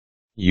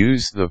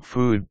Use the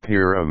food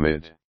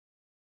pyramid.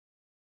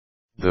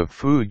 The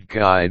food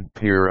guide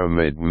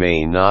pyramid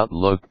may not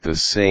look the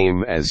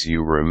same as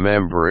you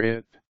remember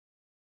it.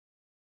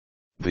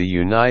 The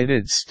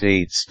United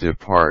States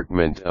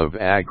Department of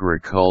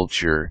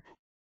Agriculture,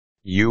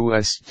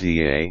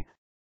 USDA,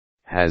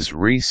 has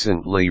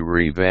recently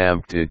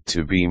revamped it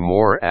to be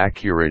more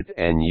accurate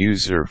and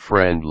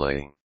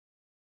user-friendly.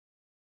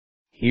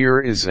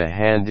 Here is a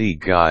handy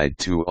guide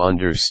to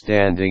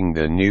understanding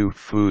the new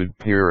food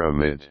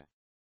pyramid.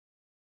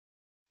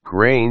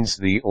 Grains.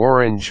 The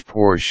orange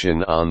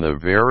portion on the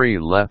very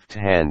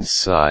left-hand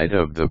side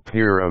of the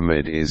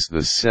pyramid is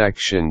the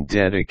section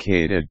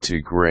dedicated to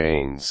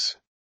grains.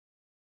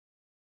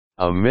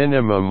 A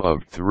minimum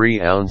of 3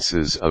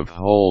 ounces of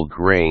whole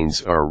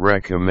grains are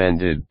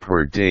recommended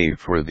per day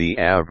for the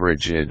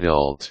average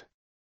adult.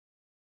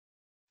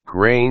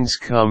 Grains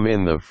come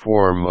in the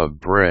form of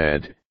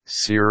bread,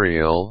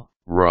 cereal,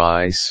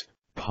 rice,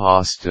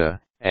 pasta,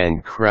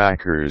 and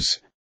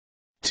crackers,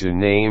 to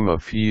name a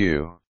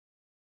few.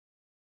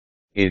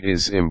 It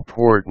is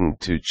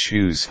important to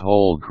choose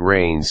whole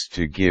grains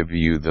to give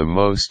you the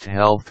most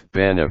health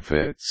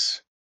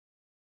benefits.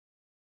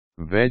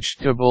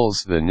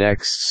 Vegetables. The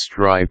next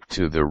stripe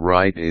to the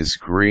right is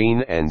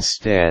green and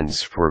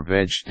stands for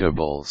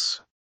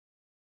vegetables.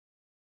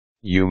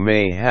 You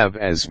may have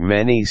as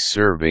many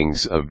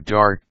servings of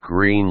dark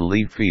green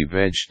leafy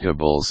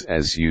vegetables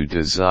as you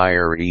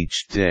desire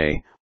each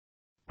day,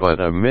 but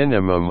a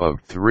minimum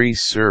of 3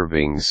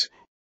 servings,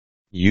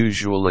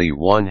 usually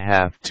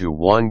 1/2 to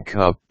 1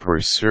 cup per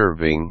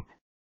serving,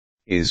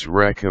 is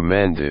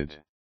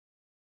recommended.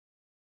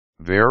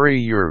 Vary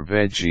your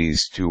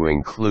veggies to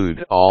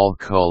include all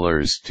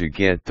colors to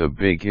get the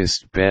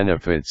biggest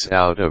benefits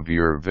out of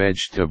your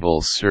vegetable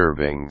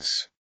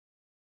servings.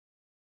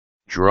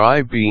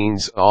 Dry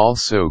beans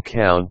also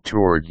count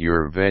toward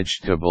your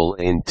vegetable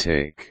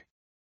intake.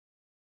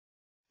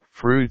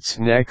 Fruits.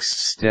 Next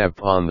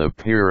step on the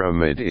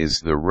pyramid is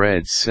the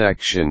red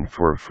section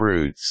for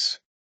fruits.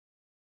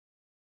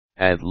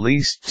 At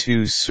least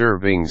 2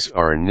 servings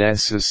are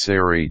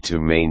necessary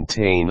to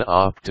maintain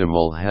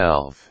optimal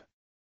health.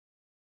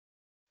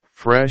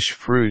 Fresh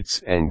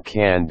fruits and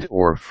canned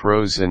or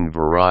frozen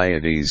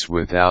varieties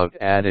without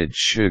added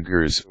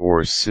sugars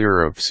or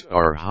syrups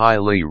are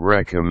highly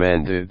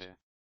recommended.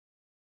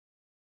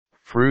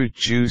 Fruit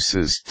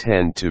juices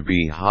tend to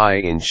be high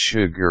in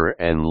sugar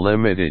and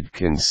limited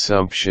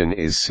consumption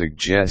is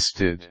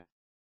suggested.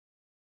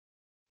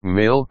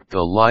 Milk.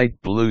 The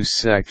light blue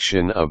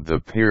section of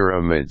the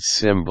pyramid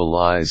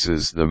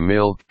symbolizes the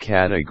milk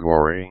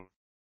category.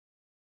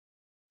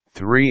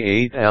 3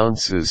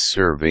 8-ounces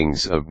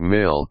servings of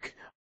milk,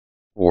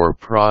 or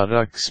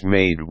products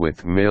made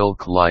with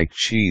milk like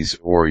cheese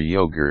or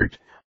yogurt,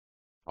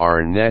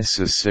 are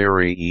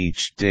necessary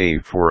each day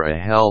for a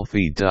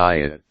healthy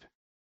diet.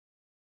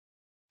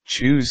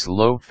 Choose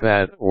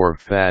low-fat or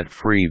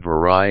fat-free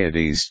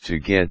varieties to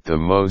get the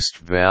most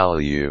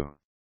value.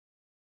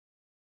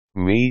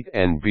 Meat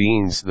and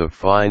beans. The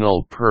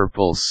final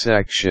purple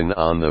section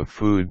on the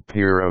food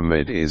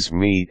pyramid is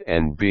meat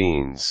and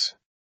beans.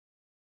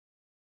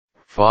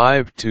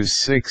 5 to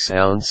 6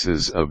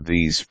 ounces of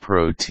these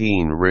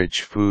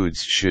protein-rich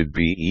foods should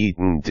be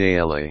eaten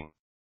daily.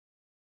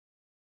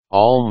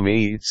 All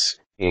meats,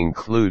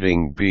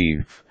 including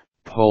beef,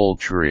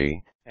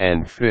 poultry,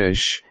 and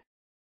fish,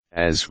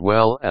 as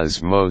well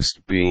as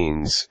most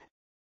beans,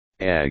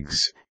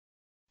 eggs,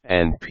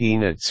 and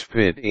peanuts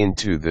fit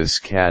into this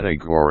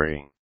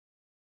category.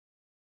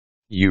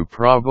 You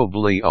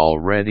probably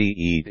already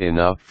eat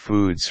enough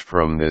foods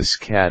from this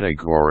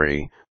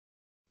category,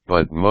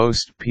 but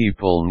most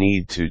people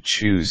need to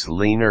choose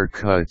leaner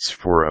cuts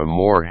for a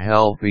more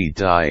healthy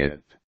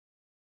diet.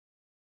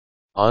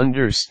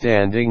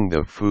 Understanding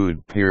the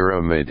food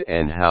pyramid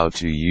and how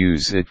to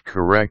use it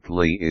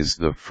correctly is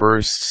the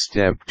first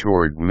step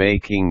toward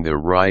making the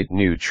right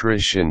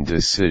nutrition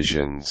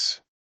decisions.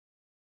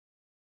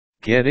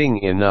 Getting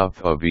enough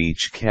of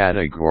each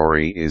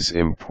category is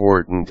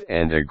important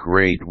and a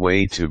great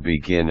way to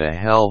begin a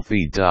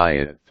healthy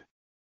diet.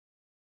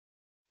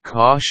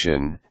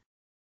 Caution: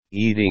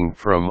 eating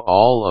from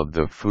all of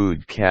the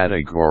food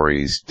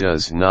categories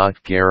does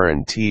not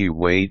guarantee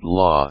weight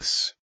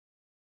loss.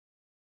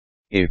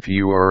 If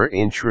you are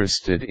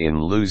interested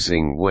in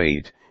losing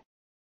weight,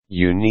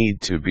 you need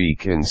to be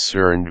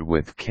concerned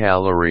with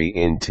calorie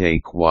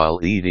intake while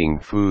eating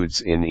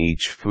foods in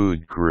each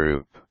food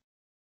group.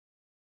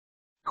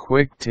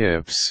 Quick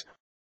tips: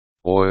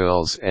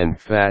 oils and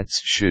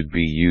fats should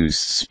be used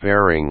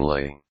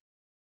sparingly.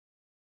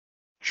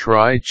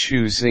 Try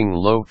choosing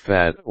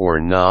low-fat or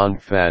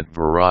non-fat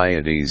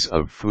varieties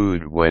of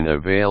food when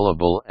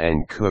available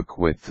and cook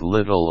with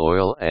little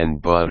oil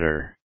and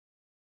butter.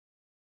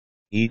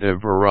 Eat a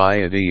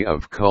variety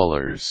of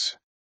colors.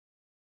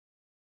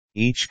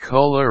 Each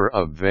color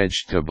of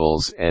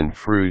vegetables and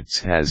fruits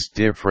has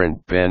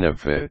different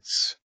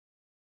benefits.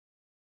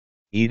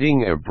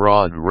 Eating a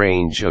broad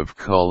range of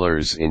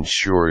colors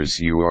ensures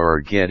you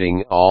are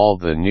getting all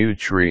the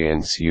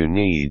nutrients you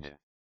need.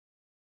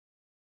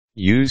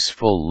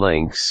 Useful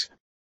links,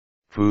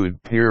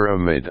 Food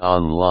Pyramid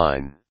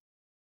Online.